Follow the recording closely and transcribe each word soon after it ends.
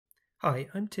Hi,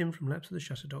 I'm Tim from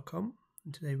lapsoftheshutter.com,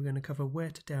 and today we're going to cover where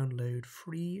to download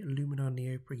free Luminar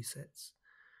Neo presets.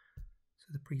 So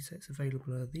the presets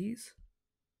available are these.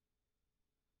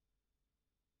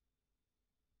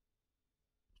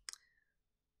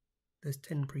 There's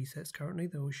 10 presets currently,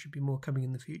 there should be more coming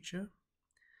in the future.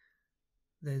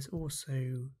 There's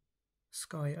also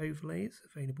sky overlays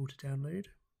available to download.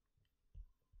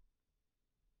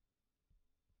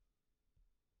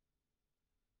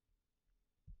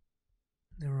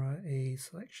 There are a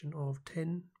selection of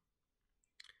 10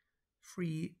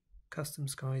 free custom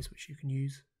skies which you can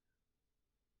use.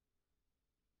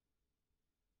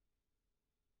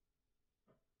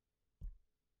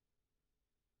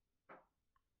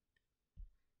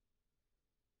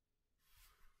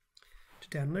 To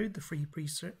download the free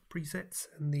presets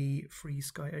and the free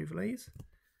sky overlays,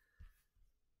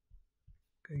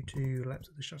 go to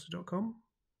lapsoftheshutter.com,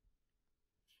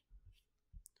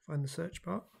 find the search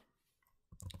bar,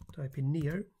 type in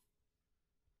Neo,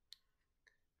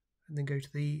 and then go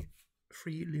to the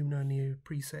free Luminar Neo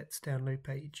presets download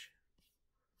page.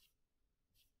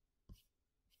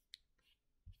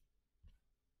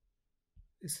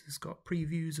 This has got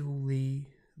previews of all the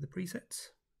presets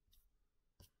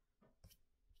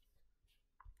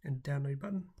and a download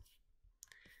button.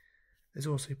 There's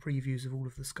also previews of all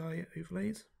of the sky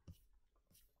overlays.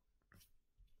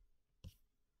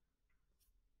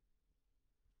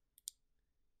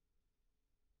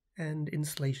 And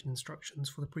installation instructions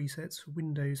for the presets for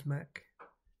Windows, Mac,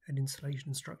 and installation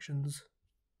instructions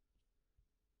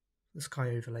for the sky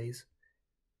overlays.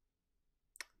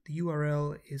 The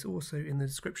URL is also in the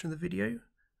description of the video.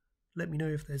 Let me know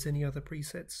if there's any other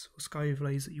presets or sky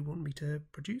overlays that you want me to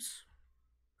produce,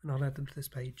 and I'll add them to this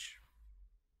page.